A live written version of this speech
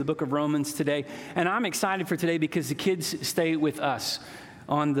The book of Romans today. And I'm excited for today because the kids stay with us.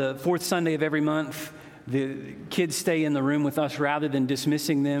 On the fourth Sunday of every month, the kids stay in the room with us rather than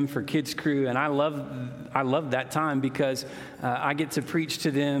dismissing them for Kids Crew. And I love that time because I get to preach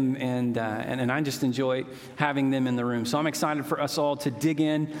to them and I just enjoy having them in the room. So I'm excited for us all to dig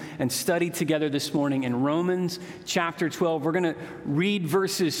in and study together this morning in Romans chapter 12. We're going to read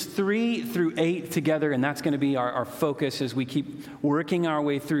verses 3 through 8 together, and that's going to be our focus as we keep working our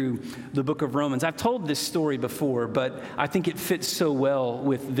way through the book of Romans. I've told this story before, but I think it fits so well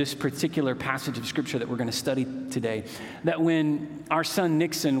with this particular passage of Scripture that we're going to study today, that when our son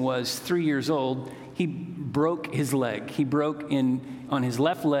Nixon was 3 years old, he broke his leg. He broke on his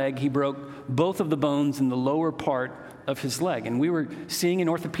left leg, he broke both of the bones in the lower part of his leg. And we were seeing an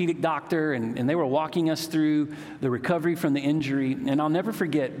orthopedic doctor, and they were walking us through the recovery from the injury. And I'll never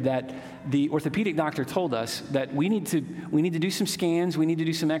forget that the orthopedic doctor told us that we need to do some scans, we need to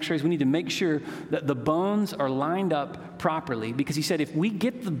do some x-rays, we need to make sure that the bones are lined up properly, because he said if we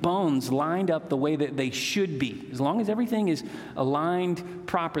get the bones lined up the way that they should be, as long as everything is aligned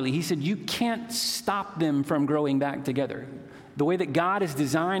properly, he said you can't stop them from growing back together. The way that God has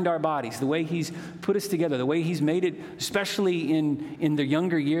designed our bodies, the way He's put us together, the way He's made it, especially in the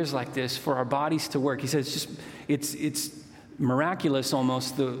younger years like this, for our bodies to work. He says it's miraculous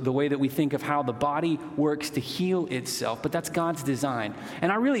almost, the way that we think of how the body works to heal itself, but that's God's design.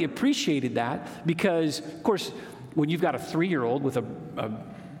 And I really appreciated that because, of course, when you've got a 3-year-old with a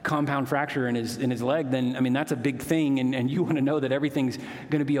compound fracture in his leg, then, I mean, that's a big thing, and you want to know that everything's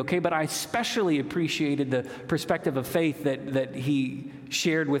going to be okay. But I especially appreciated the perspective of faith that he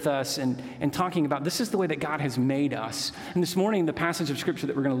shared with us and talking about this is the way that God has made us. And this morning, the passage of Scripture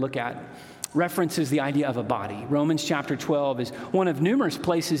that we're going to look at references the idea of a body. Romans chapter 12 is one of numerous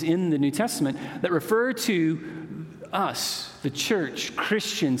places in the New Testament that refer to us, the church,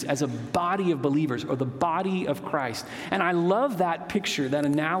 Christians, as a body of believers or the body of Christ. And I love that picture, that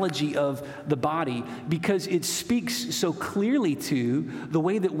analogy of the body, because it speaks so clearly to the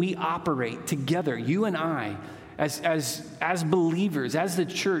way that we operate together, you and I, as believers, as the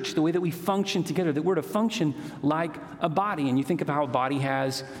church, the way that we function together, that we're to function like a body. And you think of how a body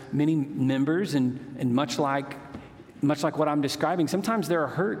has many members, and much like what I'm describing, sometimes there are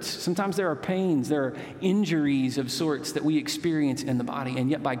hurts, sometimes there are pains, there are injuries of sorts that we experience in the body.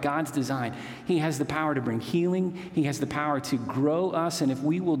 And yet by God's design, He has the power to bring healing. He has the power to grow us. And if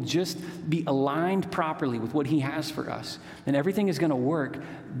we will just be aligned properly with what He has for us, then everything is going to work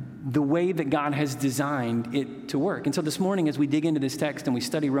the way that God has designed it to work. And so this morning, as we dig into this text and we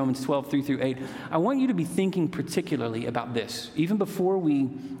study Romans 12, 3 through 8, I want you to be thinking particularly about this. Even before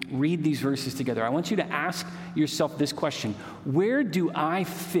we read these verses together, I want you to ask yourself this question: where do I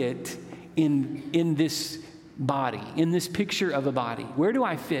fit in this body, in this picture of a body? Where do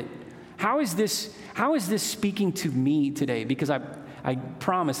I fit? How is this speaking to me today? Because I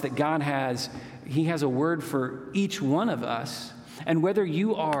promise that God He has a word for each one of us. And whether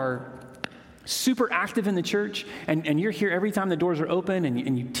you are super active in the church and you're here every time the doors are open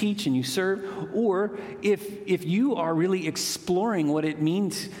and you teach and you serve, or if you are really exploring what it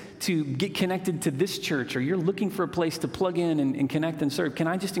means to get connected to this church, or you're looking for a place to plug in and connect and serve, can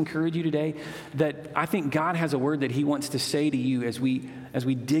I just encourage you today that I think God has a word that He wants to say to you as we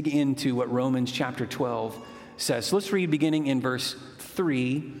dig into what Romans chapter 12 says. So let's read beginning in verse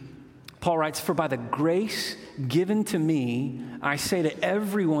 3. Paul writes, "For by the grace given to me, I say to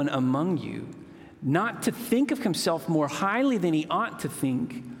everyone among you, not to think of himself more highly than he ought to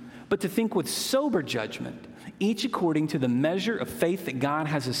think, but to think with sober judgment, each according to the measure of faith that God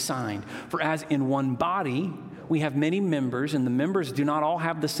has assigned. For as in one body we have many members, and the members do not all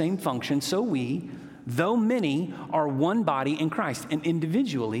have the same function, so we, though many, are one body in Christ, and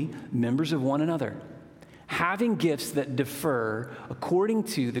individually members of one another. Having gifts that differ according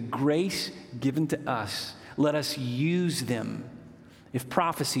to the grace given to us, let us use them. If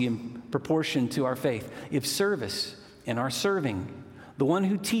prophecy, in proportion to our faith. If service, in our serving. The one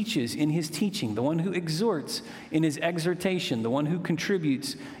who teaches, in his teaching. The one who exhorts, in his exhortation. The one who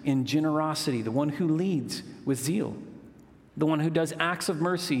contributes, in generosity. The one who leads, with zeal. The one who does acts of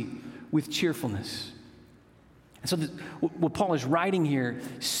mercy, with cheerfulness." And so what Paul is writing here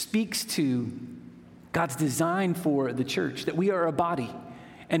speaks to God's design for the church, that we are a body.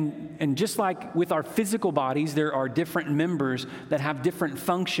 And just like with our physical bodies, there are different members that have different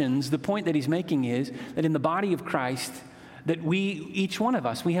functions. The point that he's making is that in the body of Christ, that each one of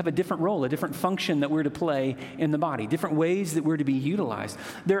us, we have a different role, a different function that we're to play in the body, different ways that we're to be utilized.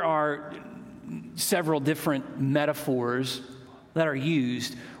 There are several different metaphors that are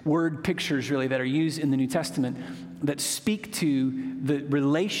used, word pictures really, that are used in the New Testament that speak to the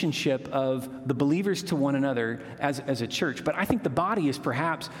relationship of the believers to one another as a church. But I think the body is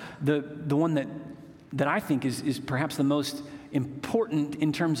perhaps the one that I think is perhaps the most important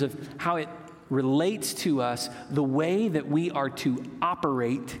in terms of how it relates to us, the way that we are to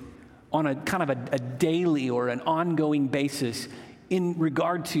operate on a kind of a daily or an ongoing basis in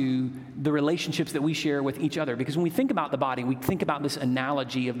regard to the relationships that we share with each other. Because when we think about the body, we think about this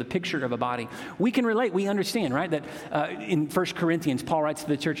analogy of the picture of a body. We can relate, we understand, right? That in 1 Corinthians, Paul writes to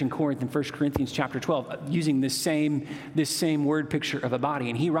the church in Corinth in 1 Corinthians chapter 12, using this same word picture of a body.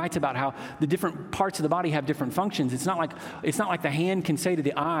 And he writes about how the different parts of the body have different functions. It's not like the hand can say to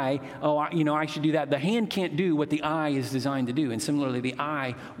the eye, I should do that. The hand can't do what the eye is designed to do. And similarly, the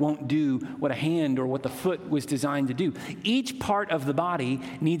eye won't do what a hand or what the foot was designed to do. Each part of the body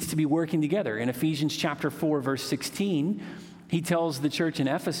needs to be working together. In Ephesians chapter 4, verse 16, he tells the church in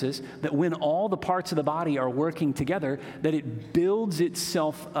Ephesus that when all the parts of the body are working together, that it builds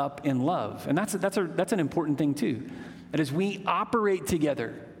itself up in love. And that's an important thing too. That as we operate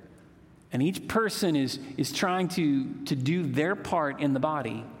together, and each person is trying to do their part in the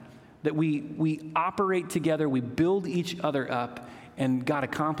body, that we operate together, we build each other up, and God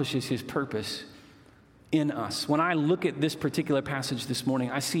accomplishes his purpose in us. When I look at this particular passage this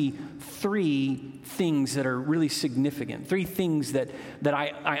morning, I see three things that are really significant, three things that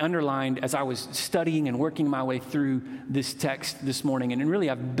I underlined as I was studying and working my way through this text this morning. And really,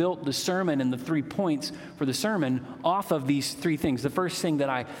 I've built the sermon and the 3 points for the sermon off of these three things. The first thing that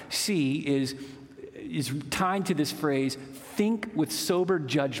I see is tied to this phrase, think with sober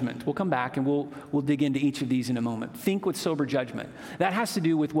judgment. We'll come back and we'll dig into each of these in a moment. Think with sober judgment. That has to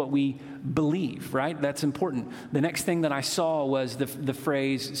do with what we believe, right? That's important. The next thing that I saw was the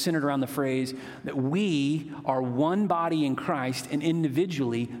phrase, centered around the phrase that we are one body in Christ and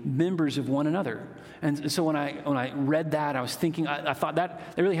individually members of one another. And so when I read that, I was thinking, I thought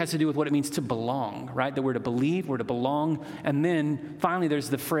that really has to do with what it means to belong, right? That we're to believe, we're to belong. And then finally, there's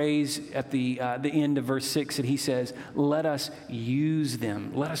the phrase at the end of verse 6 that he says, let us use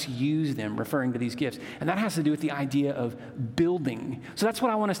them. Let us use them, referring to these gifts. And that has to do with the idea of building. So that's what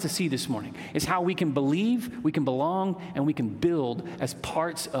I want us to see this morning, is how we can believe, we can belong, and we can build as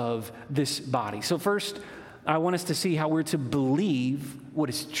parts of this body. So first, I want us to see how we're to believe what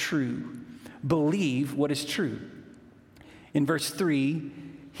is true. Believe what is true. In verse 3,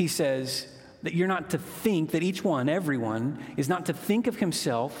 he says that you're not to think, that everyone, is not to think of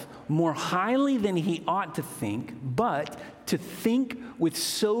himself more highly than he ought to think, but to think with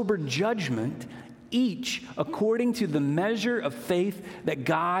sober judgment, each according to the measure of faith that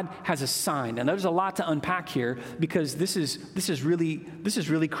God has assigned. And there's a lot to unpack here because this is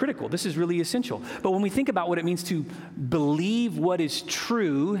really critical. This is really essential. But when we think about what it means to believe what is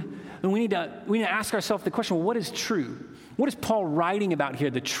true, then we need to ask ourselves the question, well, what is true? What is Paul writing about here?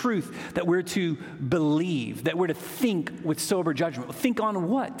 The truth that we're to believe, that we're to think with sober judgment. Think on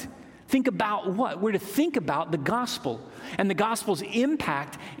what? Think about what? We're to think about the gospel and the gospel's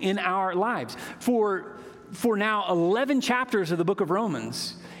impact in our lives. For now 11 chapters of the book of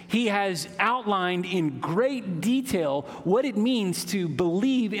Romans, he has outlined in great detail what it means to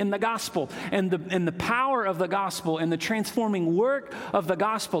believe in the gospel and the power of the gospel and the transforming work of the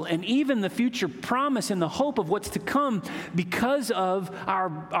gospel and even the future promise and the hope of what's to come because of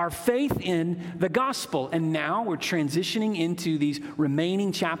our faith in the gospel. And now we're transitioning into these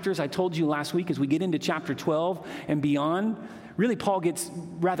remaining chapters. I told you last week as we get into chapter 12 and beyond, really Paul gets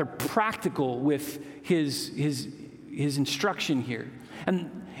rather practical with his instruction here.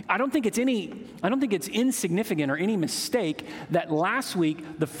 And I don't think it's insignificant or any mistake that last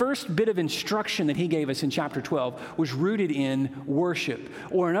week, the first bit of instruction that he gave us in chapter 12 was rooted in worship.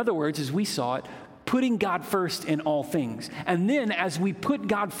 Or in other words, as we saw it, putting God first in all things. And then as we put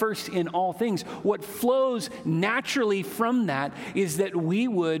God first in all things, what flows naturally from that is that we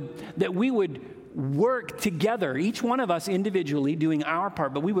would work together, each one of us individually doing our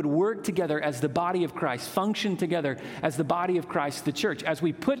part, but we would work together as the body of Christ, function together as the body of Christ, the church. As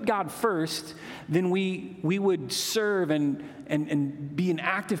we put God first, then we would serve and be an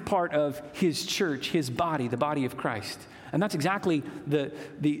active part of his church, his body, the body of Christ. And that's exactly the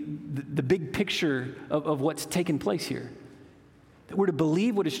big picture of what's taken place here. We're to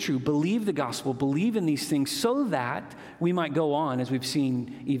believe what is true, believe the gospel, believe in these things so that we might go on, as we've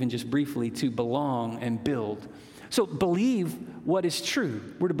seen even just briefly, to belong and build. So believe what is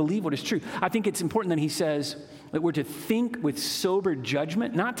true. We're to believe what is true. I think it's important that he says that we're to think with sober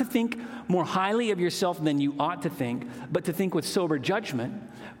judgment, not to think more highly of yourself than you ought to think, but to think with sober judgment.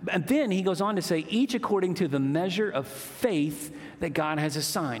 And then he goes on to say, each according to the measure of faith that God has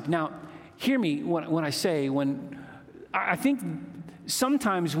assigned. Now, hear me when I say, when I think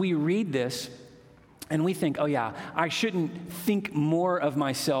sometimes we read this and we think, oh yeah, I shouldn't think more of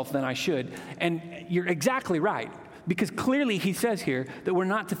myself than I should. And you're exactly right, because clearly he says here that we're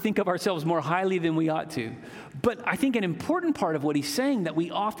not to think of ourselves more highly than we ought to. But I think an important part of what he's saying that we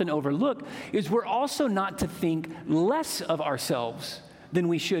often overlook is we're also not to think less of ourselves than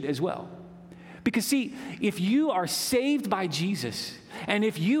we should as well. Because see, if you are saved by Jesus, and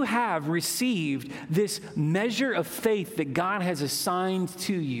if you have received this measure of faith that God has assigned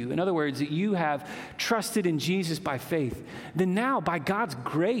to you, in other words, that you have trusted in Jesus by faith, then now by God's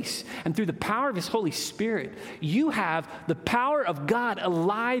grace and through the power of his Holy Spirit, you have the power of God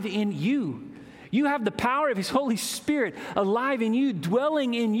alive in you. You have the power of his Holy Spirit alive in you,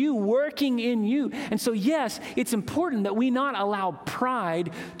 dwelling in you, working in you. And so, yes, it's important that we not allow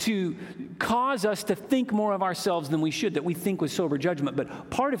pride to cause us to think more of ourselves than we should, that we think with sober judgment. But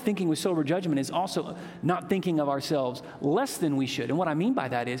part of thinking with sober judgment is also not thinking of ourselves less than we should. And what I mean by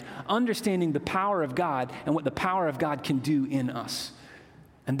that is understanding the power of God and what the power of God can do in us.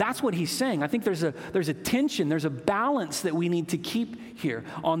 And that's what he's saying. I think there's a tension, there's a balance that we need to keep here.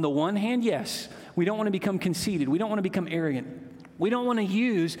 On the one hand, yes, we don't want to become conceited. We don't want to become arrogant. We don't want to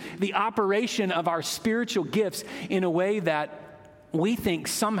use the operation of our spiritual gifts in a way that we think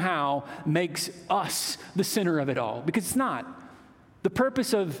somehow makes us the center of it all, because it's not. The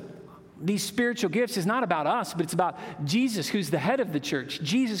purpose of these spiritual gifts is not about us, but it's about Jesus, who's the head of the church,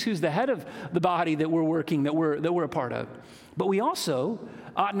 Jesus, who's the head of the body that we're working, that we're a part of. But we also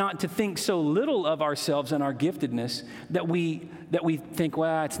ought not to think so little of ourselves and our giftedness that we think,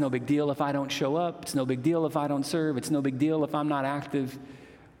 well, it's no big deal if I don't show up. It's no big deal if I don't serve. It's no big deal if I'm not active.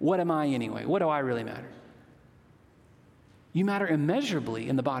 What am I anyway? What do I really matter? You matter immeasurably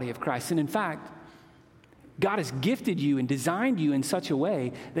in the body of Christ. And in fact, God has gifted you and designed you in such a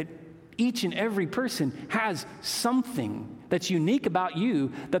way that each and every person has something that's unique about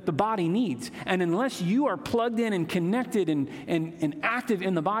you that the body needs. And unless you are plugged in and connected and active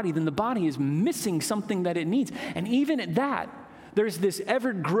in the body, then the body is missing something that it needs. And even at that, there's this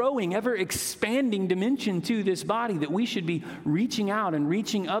ever-growing, ever-expanding dimension to this body that we should be reaching out and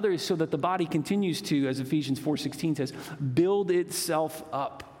reaching others so that the body continues to, as Ephesians 4:16 says, build itself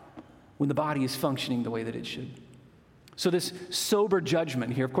up when the body is functioning the way that it should. So this sober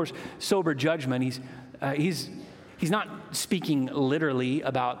judgment here, of course, sober judgment, he's not speaking literally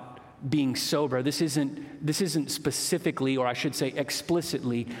about being sober. This isn't specifically, or I should say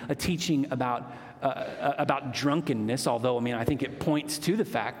explicitly, a teaching about drunkenness, although, I think it points to the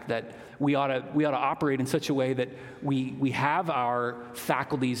fact that we ought to operate in such a way that we have our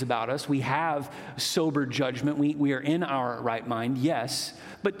faculties about us. We have sober judgment. We are in our right mind, yes.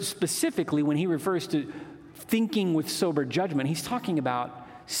 But specifically, when he refers to thinking with sober judgment, he's talking about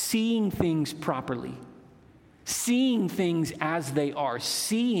seeing things properly, seeing things as they are,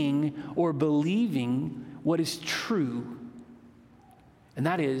 seeing or believing what is true. And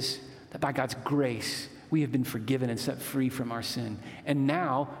that is that by God's grace, we have been forgiven and set free from our sin. And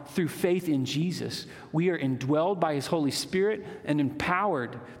now, through faith in Jesus, we are indwelled by his Holy Spirit and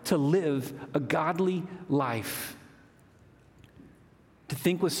empowered to live a godly life. To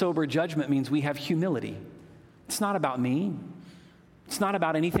think with sober judgment means we have humility. It's not about me. It's not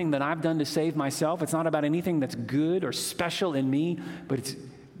about anything that I've done to save myself. It's not about anything that's good or special in me, but it's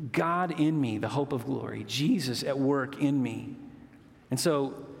God in me, the hope of glory, Jesus at work in me. And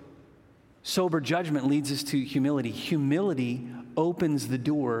so, sober judgment leads us to humility. Humility opens the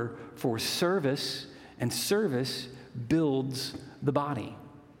door for service, and service builds the body.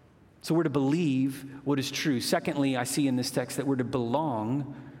 So we're to believe what is true. Secondly, I see in this text that we're to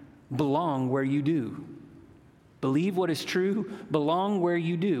belong where you do. Believe what is true, belong where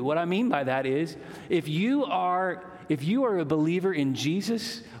you do. What I mean by that is, if you are a believer in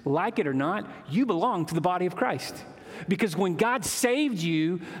Jesus, like it or not, you belong to the body of Christ. Because when God saved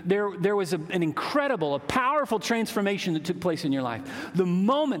you, there was an incredible, a powerful transformation that took place in your life. The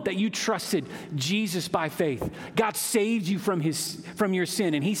moment that you trusted Jesus by faith, God saved you from your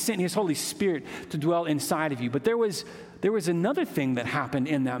sin, and he sent his Holy Spirit to dwell inside of you. But there was another thing that happened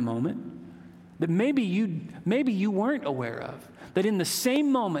in that moment that maybe you weren't aware of. That in the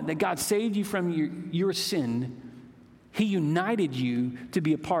same moment that God saved you from your sin, he united you to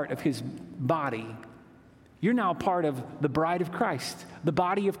be a part of his body. You're now part of the bride of Christ, the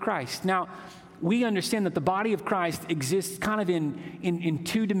body of Christ. Now, we understand that the body of Christ exists kind of in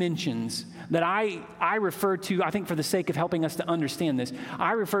two dimensions that I refer to, I think for the sake of helping us to understand this,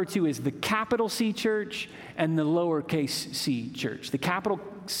 I refer to as the capital C church and the lowercase c church. The capital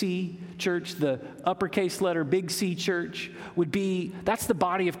C church, the uppercase letter big C church that's the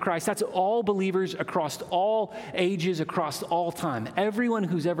body of Christ. That's all believers across all ages, across all time. Everyone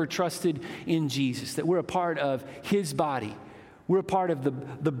who's ever trusted in Jesus, that we're a part of his body. We're a part of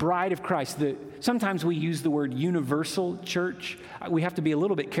the bride of Christ. Sometimes we use the word universal church. We have to be a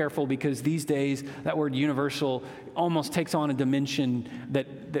little bit careful because these days that word universal almost takes on a dimension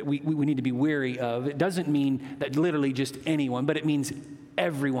that we need to be wary of. It doesn't mean that literally just anyone, but it means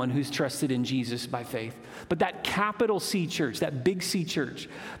everyone who's trusted in Jesus by faith. But that capital C church, that big C church,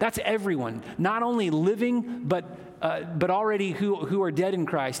 that's everyone, not only living, but already who are dead in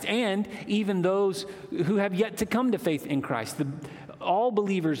Christ, and even those who have yet to come to faith in Christ, all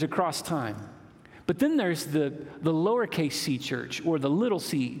believers across time. But then there's the lowercase c church, or the little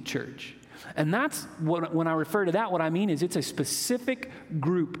c church. And that's when I refer to that, what I mean is it's a specific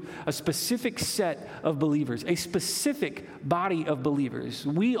group, a specific set of believers, a specific body of believers.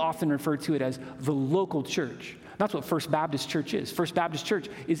 We often refer to it as the local church. That's what First Baptist Church is. First Baptist Church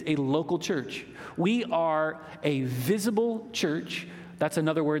is a local church. We are a visible church. That's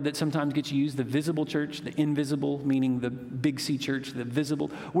another word that sometimes gets used, the visible church, the invisible, meaning the big C church, the visible.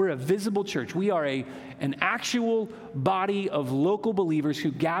 We're a visible church. We are an actual body of local believers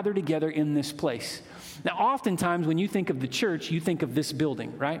who gather together in this place. Now, oftentimes when you think of the church, you think of this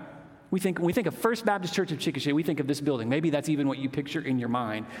building, right? We think of First Baptist Church of Chickasha, we think of this building. Maybe that's even what you picture in your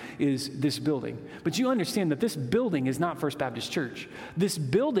mind is this building. But you understand that this building is not First Baptist Church. This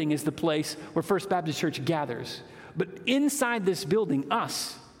building is the place where First Baptist Church gathers. But inside this building,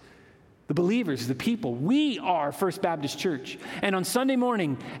 us, the believers, the people, we are First Baptist Church. And on Sunday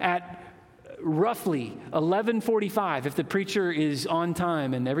morning at roughly 11:45, if the preacher is on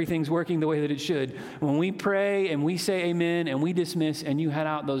time and everything's working the way that it should, when we pray and we say amen and we dismiss and you head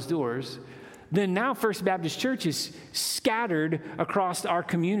out those doors, then now First Baptist Church is scattered across our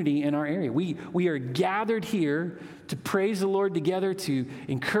community in our area. We are gathered here to praise the Lord together, to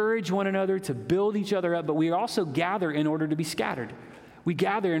encourage one another, to build each other up, but we also gather in order to be scattered. We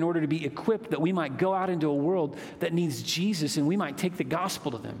gather in order to be equipped that we might go out into a world that needs Jesus and we might take the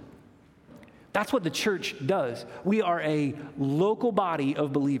gospel to them. That's what the church does. We are a local body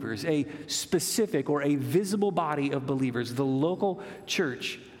of believers, a specific or a visible body of believers, the local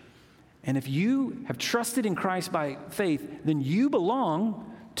church. And if you have trusted in Christ by faith, then you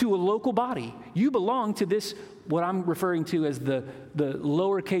belong to a local body. You belong to this, what I'm referring to as the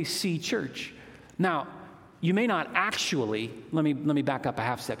lowercase c church. Now, you may not actually, let me back up a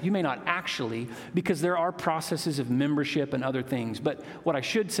half step. You may not actually, because there are processes of membership and other things. But what I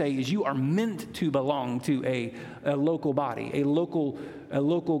should say is you are meant to belong to a local body, a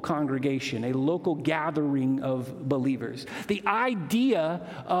local congregation, a local gathering of believers. The idea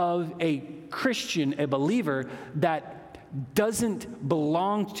of a Christian, a believer that doesn't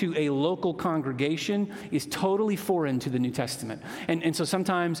belong to a local congregation is totally foreign to the New Testament. And so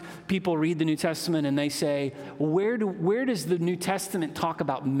sometimes people read the New Testament and they say, where does the New Testament talk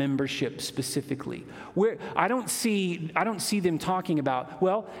about membership specifically? I don't see them talking about,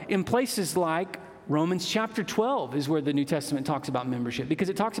 well, in places like Romans chapter 12 is where the New Testament talks about membership, because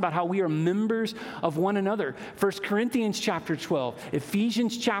it talks about how we are members of one another. 1 Corinthians chapter 12,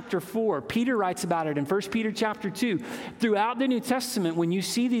 Ephesians chapter 4, Peter writes about it in 1 Peter chapter 2. Throughout the New Testament, when you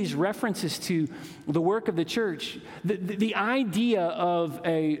see these references to the work of the church, the idea of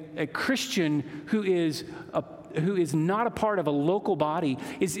a Christian who is not a part of a local body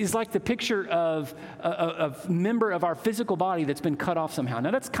is like the picture of a member of our physical body that's been cut off somehow.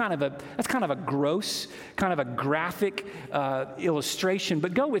 Now that's kind of a gross, kind of a graphic illustration,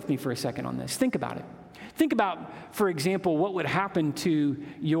 but go with me for a second on this. Think about it. Think about, for example, what would happen to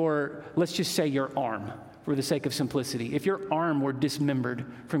let's just say your arm, for the sake of simplicity. If your arm were dismembered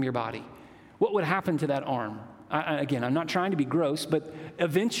from your body, what would happen to that arm? Again, I'm not trying to be gross, but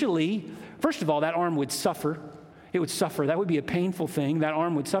eventually, first of all, that arm would suffer. It would suffer. That would be a painful thing. That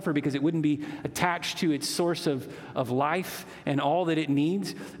arm would suffer because it wouldn't be attached to its source of life and all that it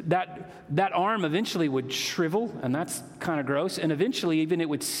needs. That arm eventually would shrivel, and that's kind of gross, and eventually even it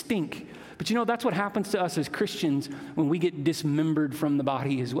would stink. But that's what happens to us as Christians when we get dismembered from the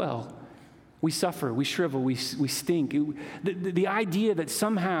body as well. We suffer, we shrivel, we stink. The idea that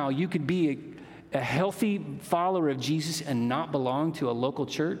somehow you could be a healthy follower of Jesus and not belong to a local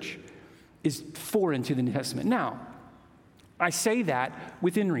church is foreign to the New Testament. Now, I say that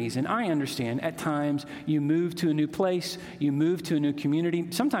within reason. I understand at times you move to a new place, you move to a new community.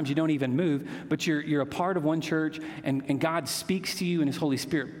 Sometimes you don't even move, but you're a part of one church, and God speaks to you and His Holy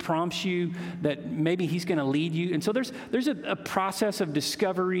Spirit prompts you that maybe He's going to lead you. And so there's a process of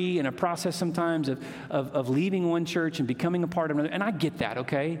discovery and a process sometimes of leaving one church and becoming a part of another. And I get that,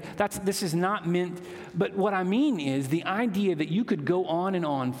 okay? This is not meant, but what I mean is the idea that you could go on and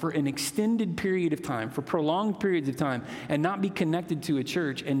on for an extended period of time, for prolonged periods of time, and not be connected to a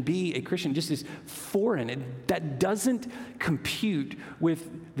church and be a Christian just is foreign. That doesn't compute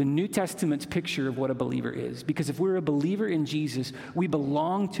with the New Testament's picture of what a believer is. Because if we're a believer in Jesus, we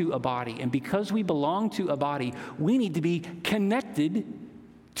belong to a body. And because we belong to a body, we need to be connected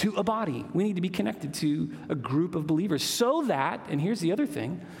to a body. We need to be connected to a group of believers so that, and here's the other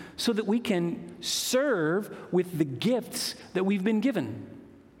thing, so that we can serve with the gifts that we've been given.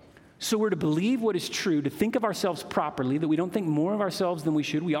 So we're to believe what is true, to think of ourselves properly, that we don't think more of ourselves than we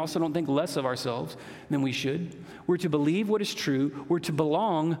should. We also don't think less of ourselves than we should. We're to believe what is true. We're to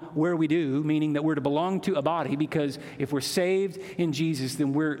belong where we do, meaning that we're to belong to a body, because if we're saved in Jesus,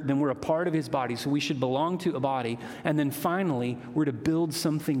 then we're a part of His body. So we should belong to a body. And then finally, we're to build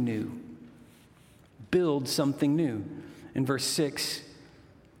something new. Build something new. In verse 6,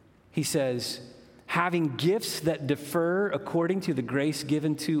 he says, having gifts that differ according to the grace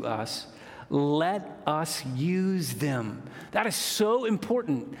given to us, let us use them. That is so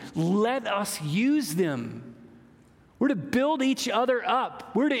important. Let us use them. We're to build each other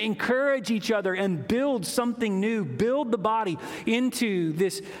up. We're to encourage each other and build something new. Build the body into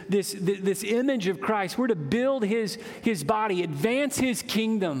this image of Christ. We're to build His body, advance His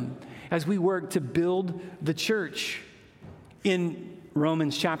kingdom as we work to build the church. In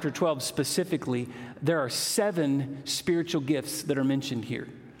Romans chapter 12 specifically, there are 7 spiritual gifts that are mentioned here.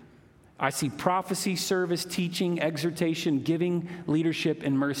 I see prophecy, service, teaching, exhortation, giving, leadership,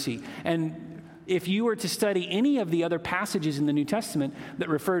 and mercy. And if you were to study any of the other passages in the New Testament that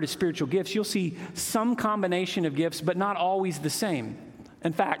refer to spiritual gifts, you'll see some combination of gifts, but not always the same.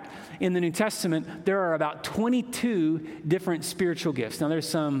 In fact, in the New Testament, there are about 22 different spiritual gifts. Now, there's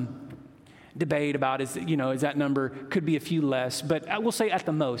some debate about is that number could be a few less, but I will say at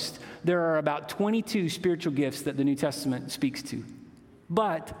the most, there are about 22 spiritual gifts that the New Testament speaks to.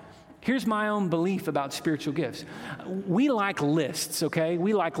 But here's my own belief about spiritual gifts. We like lists, okay?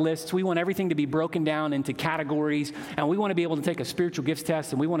 We like lists. We want everything to be broken down into categories, and we want to be able to take a spiritual gifts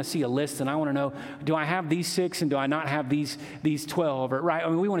test, and we want to see a list, and I want to know, do I have these 6, and do I not have these 12, or, right? I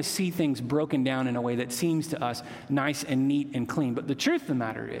mean, we want to see things broken down in a way that seems to us nice and neat and clean. But the truth of the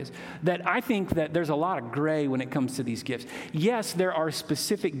matter is that I think that there's a lot of gray when it comes to these gifts. Yes, there are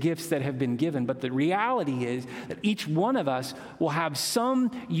specific gifts that have been given, but the reality is that each one of us will have some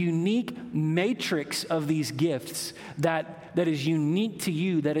unique matrix of these gifts that is unique to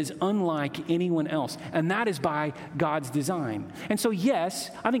you, that is unlike anyone else. And that is by God's design. And so, yes,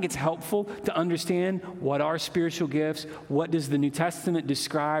 I think it's helpful to understand what are spiritual gifts, what does the New Testament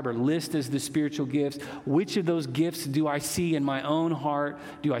describe or list as the spiritual gifts, which of those gifts do I see in my own heart,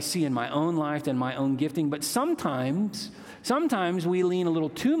 do I see in my own life and my own gifting. But sometimes we lean a little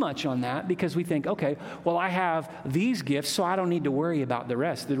too much on that because we think, okay, well, I have these gifts, so I don't need to worry about the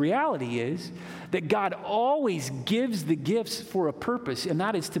rest. The reality is that God always gives the gifts for a purpose, and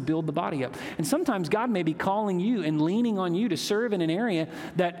that is to build the body up. And sometimes God may be calling you and leaning on you to serve in an area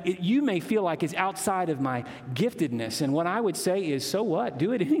that you may feel like is outside of my giftedness. And what I would say is, so what?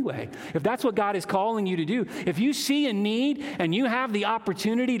 Do it anyway. If that's what God is calling you to do, if you see a need and you have the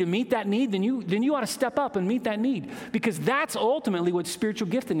opportunity to meet that need, then you ought to step up and meet that need, because that's ultimately what spiritual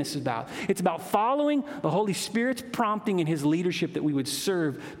giftedness is about. It's about following the Holy Spirit's prompting and His leadership that we would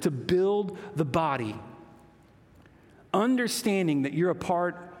serve to build the body. Understanding that you're a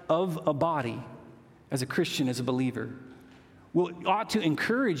part of a body as a Christian, as a believer, ought to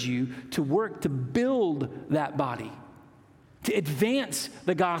encourage you to work to build that body, to advance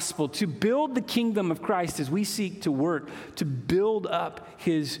the gospel, to build the kingdom of Christ as we seek to work to build up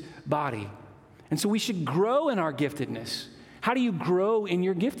His body. And so we should grow in our giftedness. How do you grow in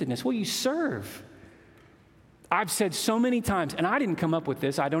your giftedness? Well, you serve. I've said so many times, and I didn't come up with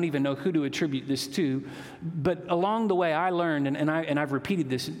this, I don't even know who to attribute this to, but along the way I learned, and I've repeated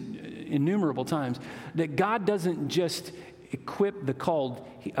this innumerable times, that God doesn't just equip the called.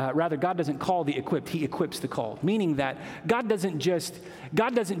 Rather, God doesn't call the equipped, he equips the called. Meaning that God doesn't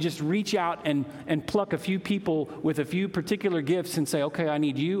just reach out and pluck a few people with a few particular gifts and say, okay, I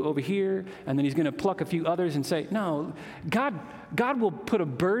need you over here. And then he's going to pluck a few others and say, no, God will put a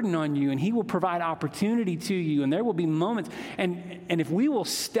burden on you and he will provide opportunity to you. And there will be moments. And if we will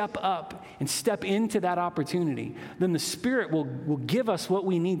step up and step into that opportunity, then the Spirit will give us what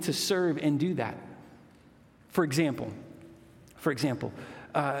we need to serve and do that. For example,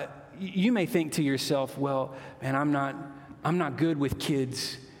 you may think to yourself, well, man, I'm not good with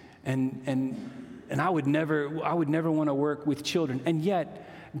kids, and I would never want to work with children. And yet,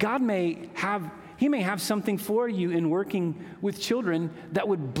 God may have something for you in working with children that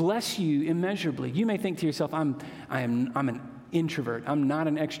would bless you immeasurably. You may think to yourself, I'm an introvert. I'm not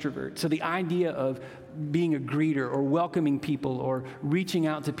an extrovert. So the idea of being a greeter or welcoming people or reaching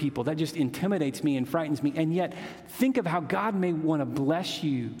out to people, that just intimidates me and frightens me. And yet, think of how God may want to bless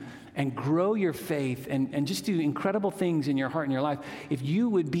you and grow your faith and just do incredible things in your heart and your life if you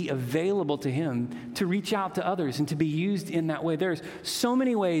would be available to him to reach out to others and to be used in that way. There's so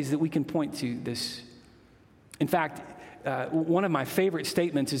many ways that we can point to this. In fact, one of my favorite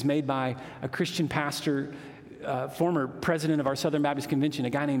statements is made by a Christian pastor, former president of our Southern Baptist Convention, a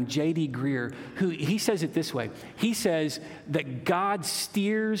guy named J.D. Greear, who he says it this way. He says that God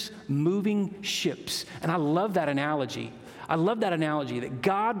steers moving ships. And I love that analogy. That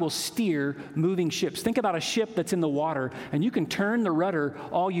God will steer moving ships. Think about a ship that's in the water, and you can turn the rudder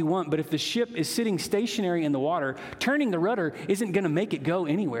all you want, but if the ship is sitting stationary in the water, turning the rudder isn't going to make it go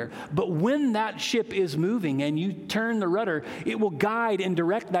anywhere. But when that ship is moving and you turn the rudder, it will guide and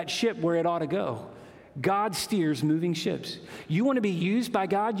direct that ship where it ought to go. God steers moving ships. You want to be used by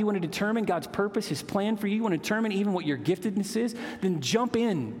God? You want to determine God's purpose, his plan for you? You want to determine even what your giftedness is? Then jump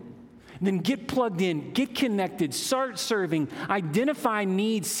in. Then get plugged in, get connected, start serving, identify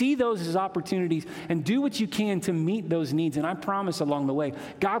needs, see those as opportunities, and do what you can to meet those needs. And I promise along the way,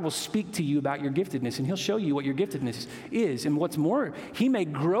 God will speak to you about your giftedness, and he'll show you what your giftedness is. And what's more, he may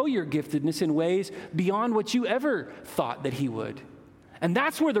grow your giftedness in ways beyond what you ever thought that he would. And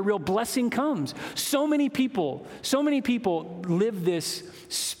that's where the real blessing comes. So many people live this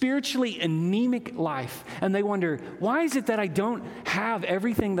spiritually anemic life, and they wonder, why is it that I don't have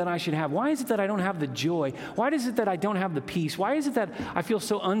everything that I should have? Why is it that I don't have the joy? Why is it that I don't have the peace? Why is it that I feel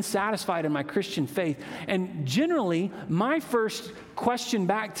so unsatisfied in my Christian faith? And generally, my first question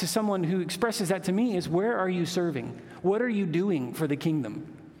back to someone who expresses that to me is, where are you serving? What are you doing for the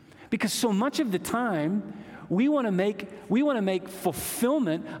kingdom? Because so much of the time, we want to make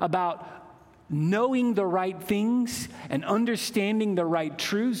fulfillment about knowing the right things and understanding the right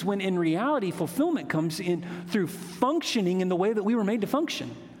truths, when in reality, fulfillment comes in through functioning in the way that we were made to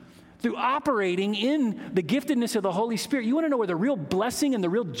function, through operating in the giftedness of the Holy Spirit. You want to know where the real blessing and the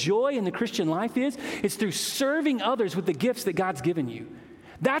real joy in the Christian life is? It's through serving others with the gifts that God's given you.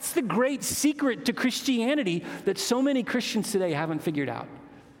 That's the great secret to Christianity that so many Christians today haven't figured out,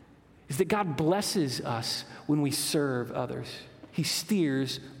 is that God blesses us when we serve others. He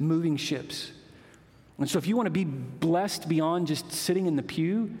steers moving ships. And so if you want to be blessed beyond just sitting in the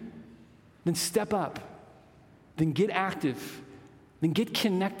pew, then step up, then get active, then get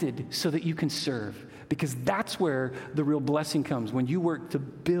connected so that you can serve. Because that's where the real blessing comes, when you work to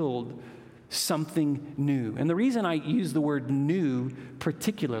build something new. And the reason I use the word new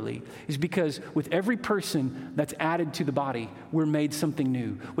particularly is because with every person that's added to the body, we're made something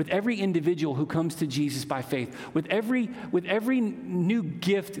new. With every individual who comes to Jesus by faith, with every new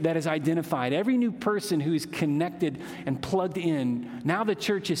gift that is identified, every new person who is connected and plugged in, now the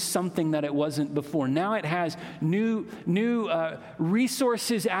church is something that it wasn't before. Now it has new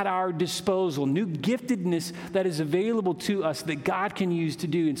resources at our disposal, new giftedness that is available to us that God can use to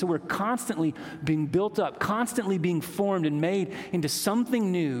do. And so we're constantly being built up, constantly being formed and made into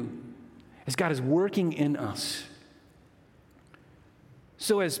something new as God is working in us.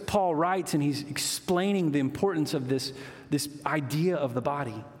 So as Paul writes, and he's explaining the importance of this idea of the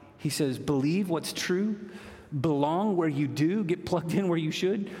body, he says, believe what's true, belong where you do, get plugged in where you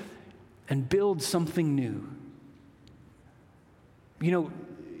should, and build something new. You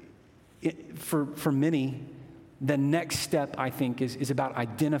know, for many, the next step, I think, is about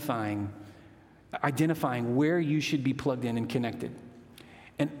identifying where you should be plugged in and connected.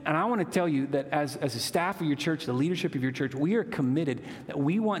 And I want to tell you that as a staff of your church, the leadership of your church, we are committed that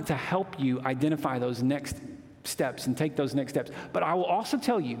we want to help you identify those next steps and take those next steps. But I will also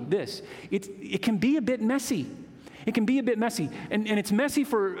tell you this, it can be a bit messy. It can be a bit messy, and it's messy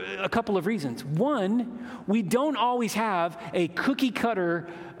for a couple of reasons. One, we don't always have a cookie cutter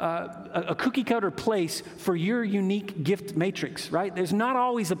a cookie cutter place for your unique gift matrix, right? There's not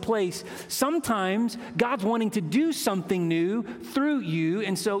always a place. Sometimes God's wanting to do something new through you.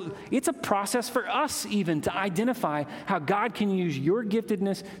 And so it's a process for us even to identify how God can use your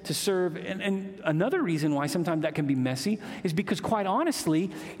giftedness to serve. And another reason why sometimes that can be messy is because, quite honestly,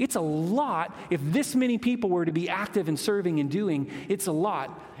 it's a lot. If this many people were to be active in serving and doing, it's a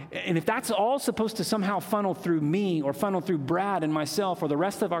lot. And if that's all supposed to somehow funnel through me or funnel through Brad and myself or the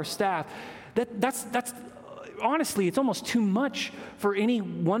rest of our staff, that's honestly, it's almost too much for any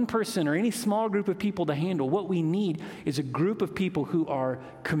one person or any small group of people to handle. What we need is a group of people who are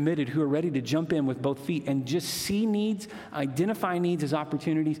committed, who are ready to jump in with both feet and just see needs, identify needs as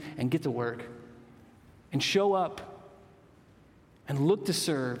opportunities, and get to work and show up and look to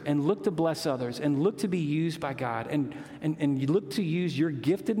serve, and look to bless others, and look to be used by God, and you look to use your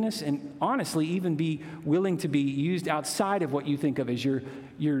giftedness, and honestly, even be willing to be used outside of what you think of as your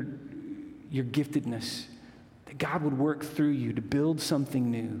giftedness, that God would work through you to build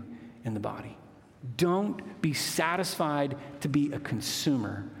something new in the body. Don't be satisfied to be a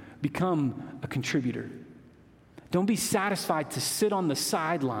consumer. Become a contributor. Don't be satisfied to sit on the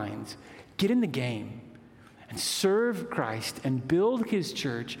sidelines. Get in the game and serve Christ and build his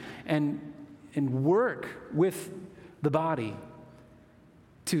church and work with the body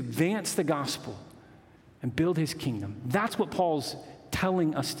to advance the gospel and build his kingdom. That's what Paul's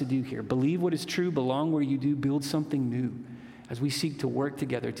telling us to do here. Believe what is true, belong where you do, build something new as we seek to work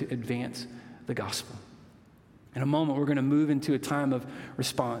together to advance the gospel. In a moment, we're going to move into a time of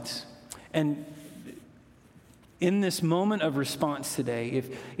response. And in this moment of response today,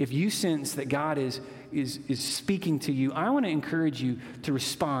 if you sense that God is speaking to you, I want to encourage you to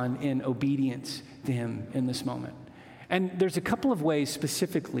respond in obedience to him in this moment. And there's a couple of ways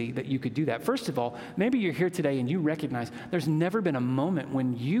specifically that you could do that. First of all, maybe you're here today and you recognize there's never been a moment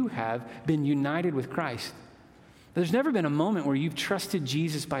when you have been united with Christ. There's never been a moment where you've trusted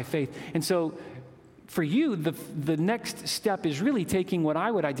Jesus by faith. And so for you, the next step is really taking what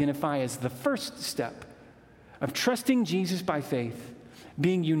I would identify as the first step of trusting Jesus by faith,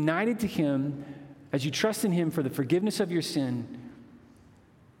 being united to him as you trust in him for the forgiveness of your sin,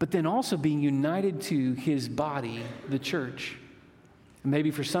 but then also being united to his body, the church.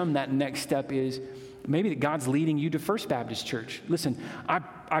 Maybe for some, that next step is maybe that God's leading you to First Baptist Church. Listen,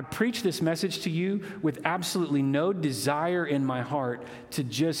 I preach this message to you with absolutely no desire in my heart to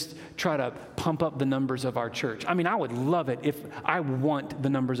just try to pump up the numbers of our church. I mean, I would love it if I want the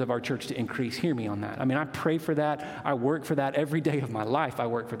numbers of our church to increase. Hear me on that. I mean, I pray for that. I work for that every day of my life. I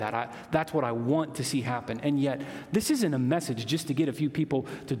work for that. That's what I want to see happen. And yet, this isn't a message just to get a few people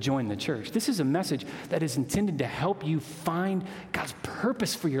to join the church. This is a message that is intended to help you find God's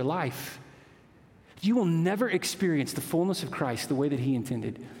purpose for your life. You will never experience the fullness of Christ the way that he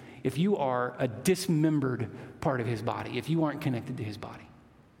intended if you are a dismembered part of his body, if you aren't connected to his body.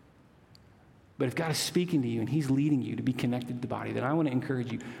 But if God is speaking to you and he's leading you to be connected to the body, then I want to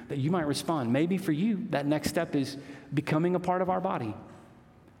encourage you that you might respond. Maybe for you, that next step is becoming a part of our body,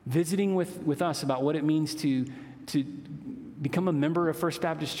 visiting with us about what it means to become a member of First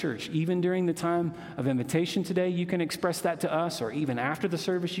Baptist Church. Even during the time of invitation today, you can express that to us, or even after the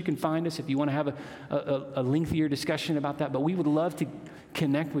service, you can find us if you want to have a lengthier discussion about that. But we would love to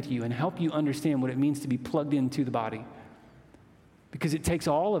connect with you and help you understand what it means to be plugged into the body. Because it takes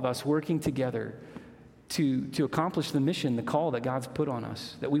all of us working together to accomplish the mission, the call that God's put on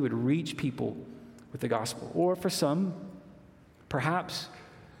us, that we would reach people with the gospel. Or for some, perhaps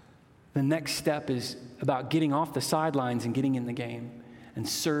the next step is about getting off the sidelines and getting in the game and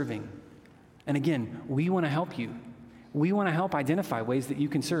serving. And again, we want to help you. We want to help identify ways that you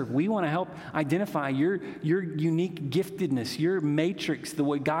can serve. We want to help identify your unique giftedness, your matrix, the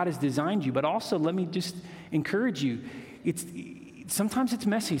way God has designed you. But also, let me just encourage you. Sometimes it's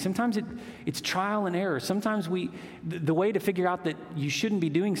messy. Sometimes it's trial and error. Sometimes the way to figure out that you shouldn't be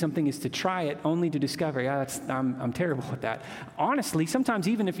doing something is to try it only to discover, I'm terrible at that. Honestly, sometimes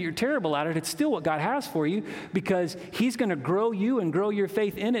even if you're terrible at it, it's still what God has for you, because he's going to grow you and grow your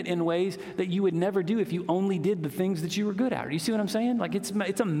faith in it in ways that you would never do if you only did the things that you were good at. You see what I'm saying? Like it's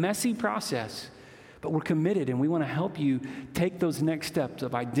a messy process. But we're committed, and we want to help you take those next steps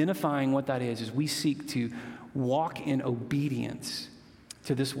of identifying what that is as we seek to walk in obedience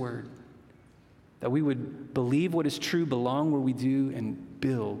to this word, that we would believe what is true, belong where we do, and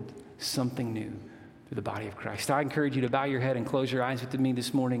build something new through the body of Christ. I encourage you to bow your head and close your eyes with me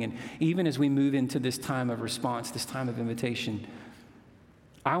this morning. And even as we move into this time of response, this time of invitation,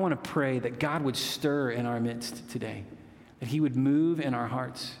 I want to pray that God would stir in our midst today, that he would move in our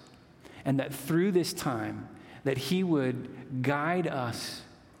hearts, and that through this time, that he would guide us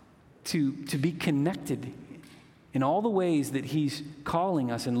to be connected in all the ways that he's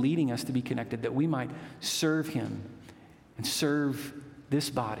calling us and leading us to be connected, that we might serve him and serve this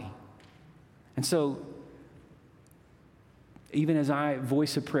body. And so, even as I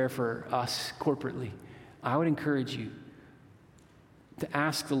voice a prayer for us corporately, I would encourage you to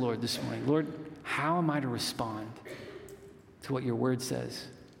ask the Lord this morning, Lord, how am I to respond to what your word says?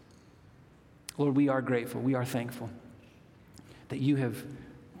 Lord, we are grateful. We are thankful that you have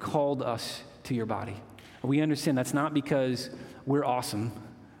called us to your body. We understand that's not because we're awesome,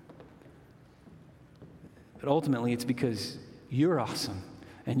 but ultimately it's because you're awesome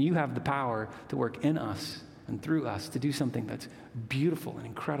and you have the power to work in us and through us to do something that's beautiful and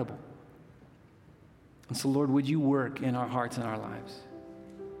incredible. And so, Lord, would you work in our hearts and our lives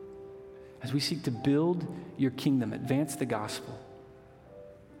as we seek to build your kingdom, advance the gospel.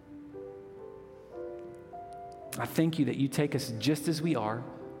 I thank you that you take us just as we are.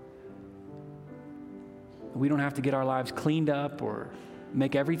 We don't have to get our lives cleaned up or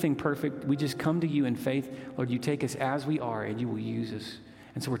make everything perfect. We just come to you in faith. Lord, you take us as we are and you will use us.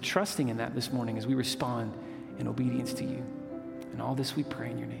 And so we're trusting in that this morning as we respond in obedience to you. And all this we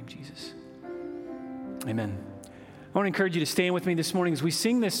pray in your name, Jesus. Amen. I want to encourage you to stand with me this morning as we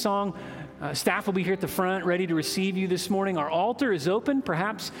sing this song. Staff will be here at the front ready to receive you this morning. Our altar is open.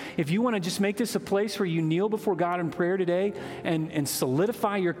 Perhaps if you want to just make this a place where you kneel before God in prayer today and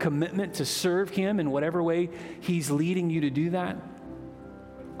solidify your commitment to serve him in whatever way he's leading you to do that,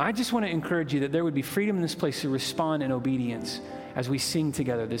 I just want to encourage you that there would be freedom in this place to respond in obedience as we sing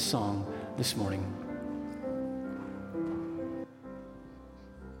together this song this morning.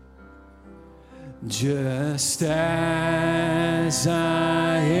 Just as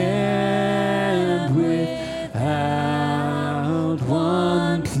I am without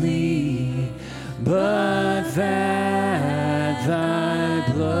one plea, but that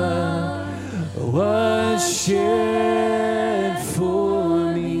thy blood was shed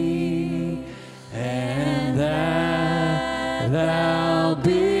for me, and that thou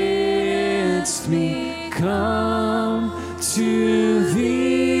bidst me come to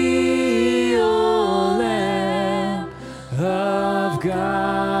thee, God,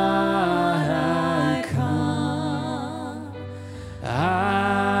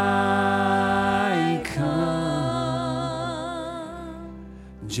 I come,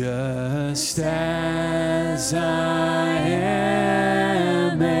 just as I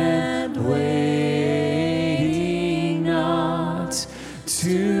am, and waiting not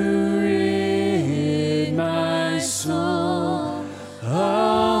to rid my soul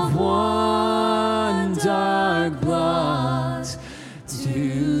of one dark blot,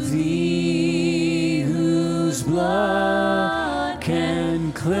 to thee whose blood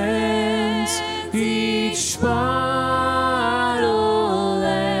can cleanse each spot, O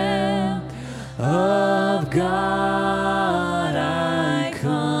Lamb of God, I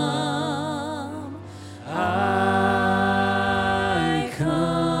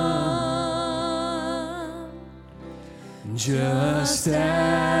come, just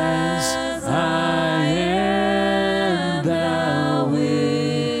as I am, thou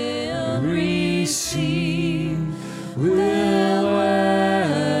wilt receive, will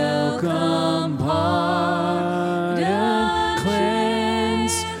welcome, pardon,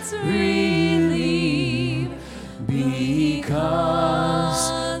 cleanse, relieve,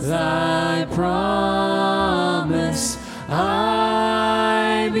 because thy promise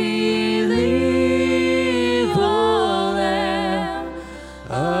I believe, O Lamb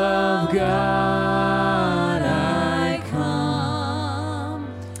of God, I come,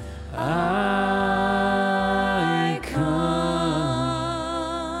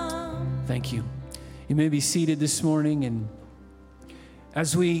 Thank you. You may be seated this morning, and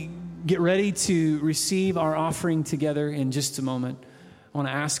as we get ready to receive our offering together in just a moment, I want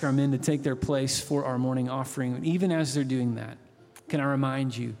to ask our men to take their place for our morning offering. And even as they're doing that, can I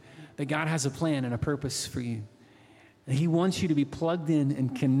remind you that God has a plan and a purpose for you. And he wants you to be plugged in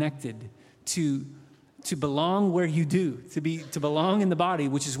and connected to belong where you do, to belong in the body,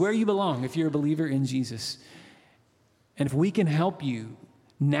 which is where you belong if you're a believer in Jesus. And if we can help you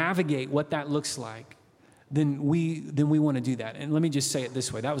navigate what that looks like, then we want to do that. And let me just say it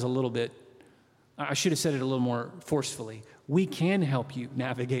this way. That was a little bit, I should have said it a little more forcefully. We can help you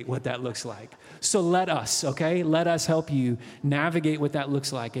navigate what that looks like. So let us, okay? Let us help you navigate what that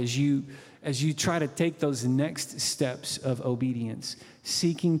looks like as you try to take those next steps of obedience,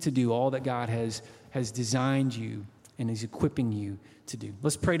 seeking to do all that God has designed you and is equipping you to do.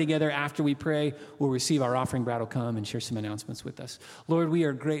 Let's pray together. After we pray, we'll receive our offering. Brad will come and share some announcements with us. Lord, we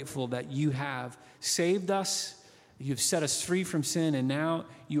are grateful that you have saved us, You've set us free from sin, and now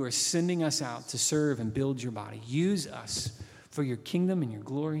you are sending us out to serve and build your body. Use us for your kingdom and your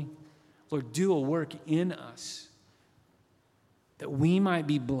glory. Lord, do a work in us that we might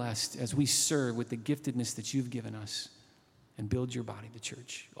be blessed as we serve with the giftedness that you've given us and build your body, the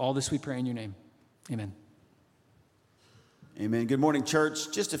church. All this we pray in your name. Amen. Amen. Good morning,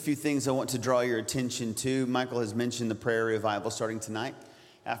 church. Just a few things I want to draw your attention to. Michael has mentioned the prayer revival starting tonight.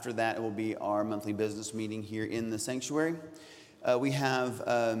 After that, it will be our monthly business meeting here in the sanctuary. We have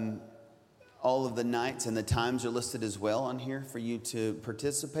all of the nights and the times are listed as well on here for you to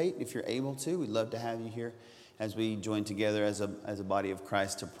participate if you're able to. We'd love to have you here as we join together as a body of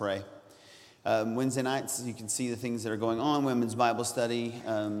Christ to pray. Wednesday nights, you can see the things that are going on, women's Bible study,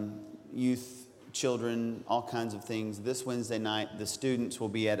 youth, children, all kinds of things. This Wednesday night, the students will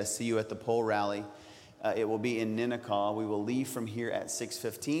be at a See You at the Pole rally. It will be in Ninnekah. We will leave from here at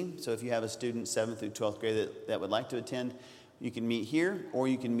 6:15. So if you have a student, 7th through 12th grade, that would like to attend, you can meet here, or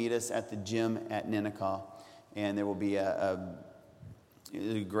you can meet us at the gym at Ninnekah. And there will be a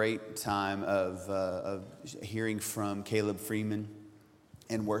great time of hearing from Caleb Freeman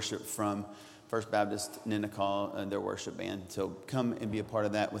and worship from First Baptist Ninnekah and their worship band. So come and be a part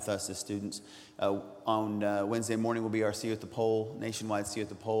of that with us as students. On Wednesday morning will be our See You at the Pole, nationwide See You at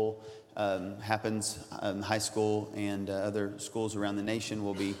the Pole. Happens high school and other schools around the nation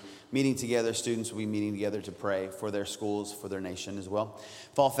will be meeting together. Students will be meeting together to pray for their schools, for their nation as well.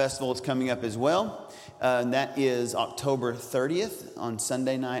 Fall Festival is coming up as well. And that is October 30th, on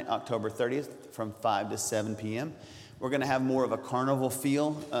Sunday night, October 30th, from 5 to 7 p.m. We're going to have more of a carnival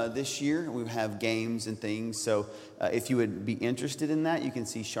feel this year. We have games and things. So if you would be interested in that, you can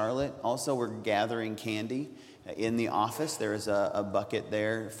see Charlotte. Also, we're gathering candy in the office. There is a bucket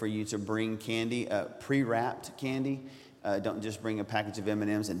there for you to bring candy, pre-wrapped candy. Don't just bring a package of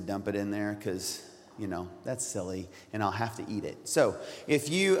M&Ms and dump it in there because, that's silly and I'll have to eat it. So if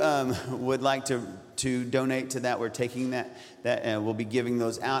you would like to donate to that, we're taking that we'll be giving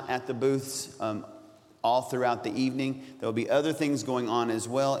those out at the booths all throughout the evening. There will be other things going on as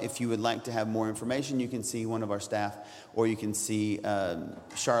well. If you would like to have more information, you can see one of our staff, or you can see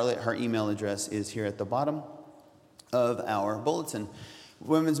Charlotte. Her email address is here at the bottom of our bulletin.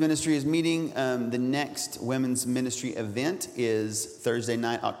 Women's Ministry is meeting. The next Women's Ministry event is Thursday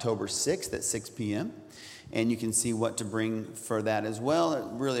night, October 6th at 6 p.m. And you can see what to bring for that as well.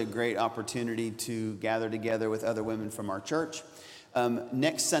 Really a great opportunity to gather together with other women from our church.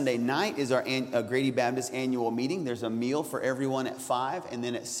 Next Sunday night is our Grady Baptist annual meeting. There's a meal for everyone at 5, and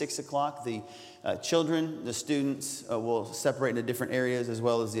then at 6 o'clock, the children, the students will separate into different areas, as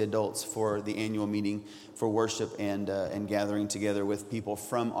well as the adults for the annual meeting for worship and gathering together with people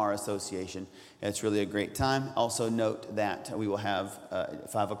from our association. It's really a great time. Also note that we will have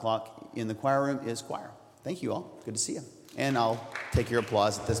at 5 o'clock in the choir room is choir. Thank you all. Good to see you. And I'll take your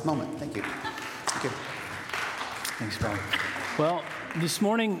applause at this moment. Thank you. Thank you. Thanks, Brian. Well, this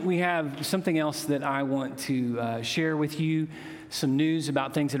morning we have something else that I want to share with you, some news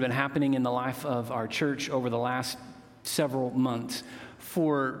about things that have been happening in the life of our church over the last several months.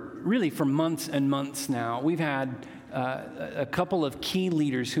 For months and months now, we've had a couple of key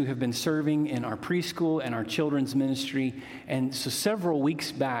leaders who have been serving in our preschool and our children's ministry. And so several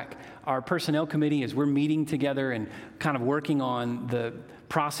weeks back, our personnel committee, as we're meeting together and kind of working on the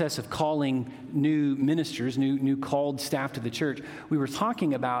process of calling new ministers, new called staff to the church, we were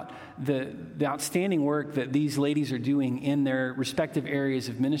talking about the outstanding work that these ladies are doing in their respective areas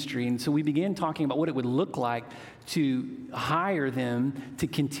of ministry. And so we began talking about what it would look like to hire them to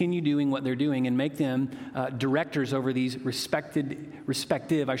continue doing what they're doing and make them directors over these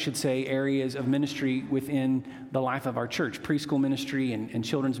respective, areas of ministry within the life of our church, preschool ministry and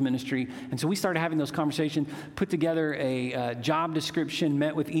children's ministry. And so we started having those conversations, put together a job description,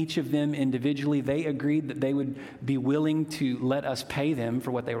 met with each of them individually. They agreed that they would be willing to let us pay them for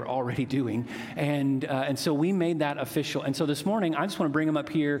what they were already doing. And so we made that official. And so this morning, I just want to bring them up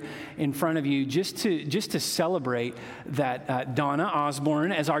here in front of you just to celebrate that Donna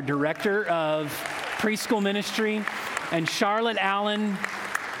Osborne as our director of preschool ministry and Charlotte Allen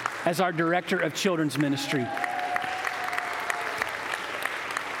as our director of children's ministry.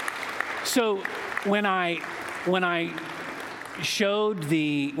 So when I showed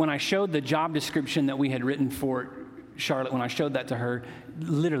the job description that we had written for Charlotte, when I showed that to her,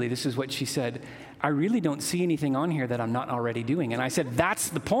 literally this is what she said: I really don't see anything on here that I'm not already doing. And I said, that's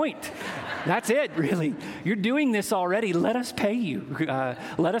the point. That's it, really. You're doing this already. Let us pay you.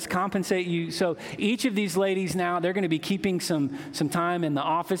 Let us compensate you. So each of these ladies now, they're going to be keeping some time in the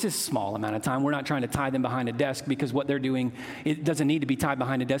office. It's a small amount of time. We're not trying to tie them behind a desk because what they're doing, it doesn't need to be tied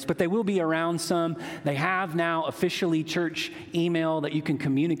behind a desk, but they will be around some. They have now officially church email that you can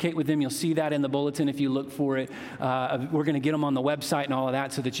communicate with them. You'll see that in the bulletin if you look for it. We're going to get them on the website and all of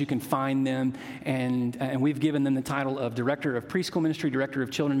that so that you can find them. And we've given them the title of Director of Preschool Ministry, Director of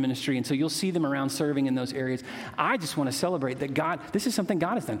Children Ministry. And so you'll see them around serving in those areas. I just want to celebrate that God, this is something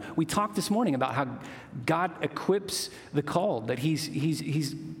God has done. We talked this morning about how God equips the called, that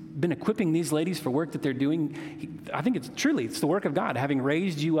he's been equipping these ladies for work that they're doing. I think it's the work of God, having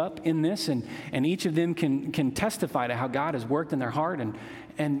raised you up in this, and each of them can testify to how God has worked in their heart.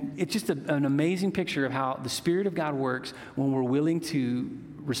 And it's just an amazing picture of how the Spirit of God works when we're willing to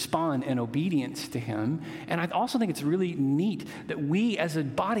respond in obedience to him. And I also think it's really neat that we as a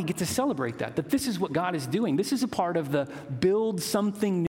body get to celebrate that this is what God is doing. This is a part of the build something new